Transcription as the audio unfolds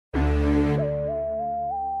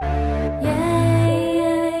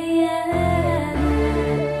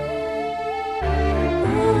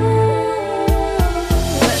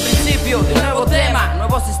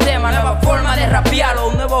sistema, nueva forma de rapearlo,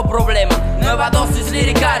 un nuevo problema, nueva dosis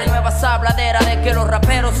lirical, nuevas habladeras de que los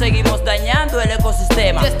raperos seguimos dañando el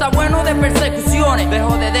ecosistema. Si está bueno de persecuciones, de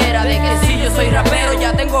jodedera, de que si yo soy rapero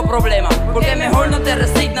ya tengo problemas, porque mejor no te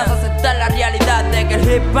resignas a aceptar la realidad de que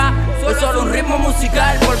el hip hop es solo un ritmo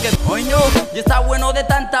musical. Porque coño, ya está bueno de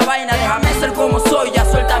tanta vaina, déjame ser como soy, ya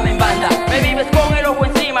suéltame en banda. Me vives con el ojo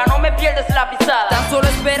encima, no me pierdes la pisada, tan solo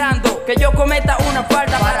esperando que yo cometa una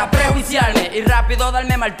falta para prejuiciarme y rápido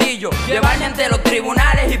darme martillo, llevarme ante los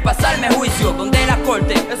tribunales y pasarme juicio, donde la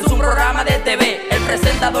corte es un programa de TV, el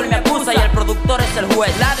presentador me acusa y el productor es el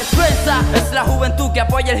juez. La defensa es la juventud que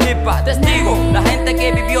apoya el hip hop, testigo, la gente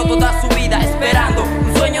que vivió toda su vida esperando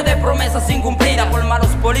un sueño de promesas incumplidas por malos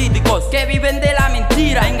políticos que viven de la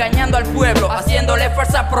mentira, engañando al pueblo, haciéndole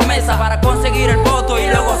falsas promesas para conseguir el voto y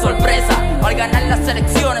luego sorpresa. Al ganar las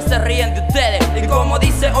elecciones se ríen de ustedes y como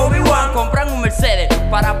dice Obi-Wan, compran un Mercedes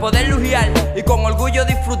para poder lujear y con orgullo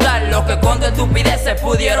disfrutar lo que con tu estupidez se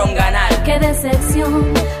pudieron ganar. Qué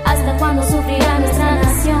decepción, hasta cuándo sufrirá nuestra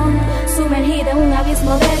nación, sumergida en un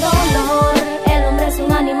abismo de dolor. El hombre es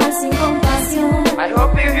un animal sin compasión. I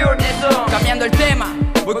hope you hear this song. Cambiando el tema,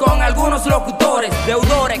 voy con algunos locutores,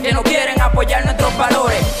 deudores que no quieren apoyar nuestros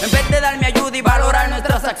valores. En vez de darme ayuda y valorar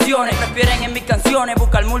nuestras acciones, prefieren en mis canciones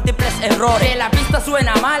buscar múltiples errores. Que la pista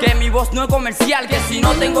suena mal, que mi voz no es comercial, que si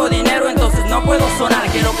no tengo dinero entonces no puedo sonar,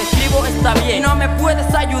 que lo que escribo está bien y no me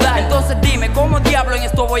puedes ayudar. Entonces dime, ¿cómo diablo en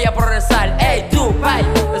esto voy a progresar? Hey tú, bye,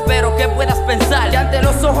 espero que puedas pensar que ante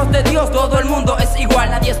los ojos de Dios todo el mundo es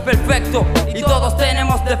igual, nadie es perfecto y todos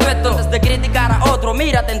tenemos defectos. Antes de criticar a otro,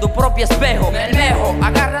 mírate en tu propio espejo. El mejor,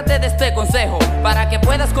 agárrate de este consejo para que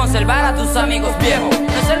puedas conservar a tus amigos viejos.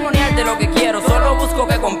 No es ceremoniarte lo que quiero, solo busco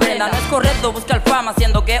que comprenda. No es correcto buscar fama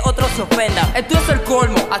haciendo que otros se ofendan. Esto es el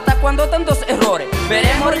colmo, ¿hasta cuándo tantos errores?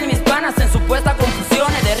 Veré morir mis panas en supuestas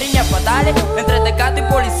confusiones de riñas fatales entre tecato y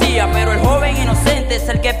policía, pero el joven inocente es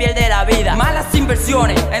el que pierde la vida. Malas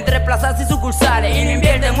inversiones entre plazas y sucursales y no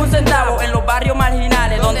invierten un centavo en los barrios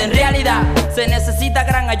marginales, donde en realidad se necesita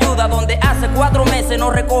gran ayuda, donde hace 4 meses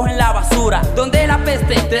no recogen la basura, donde la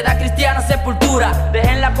peste te da cristiana sepultura.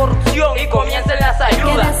 Dejen la corrupción y comiencen las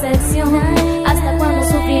ayudas. Qué decepción, hasta cuándo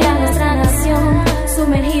sufrirá nuestra nación,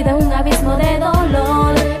 sumergida en un abismo de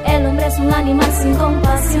dolor. El hombre es un animal sin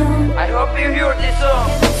compasión. I hope you hear this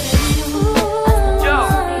song.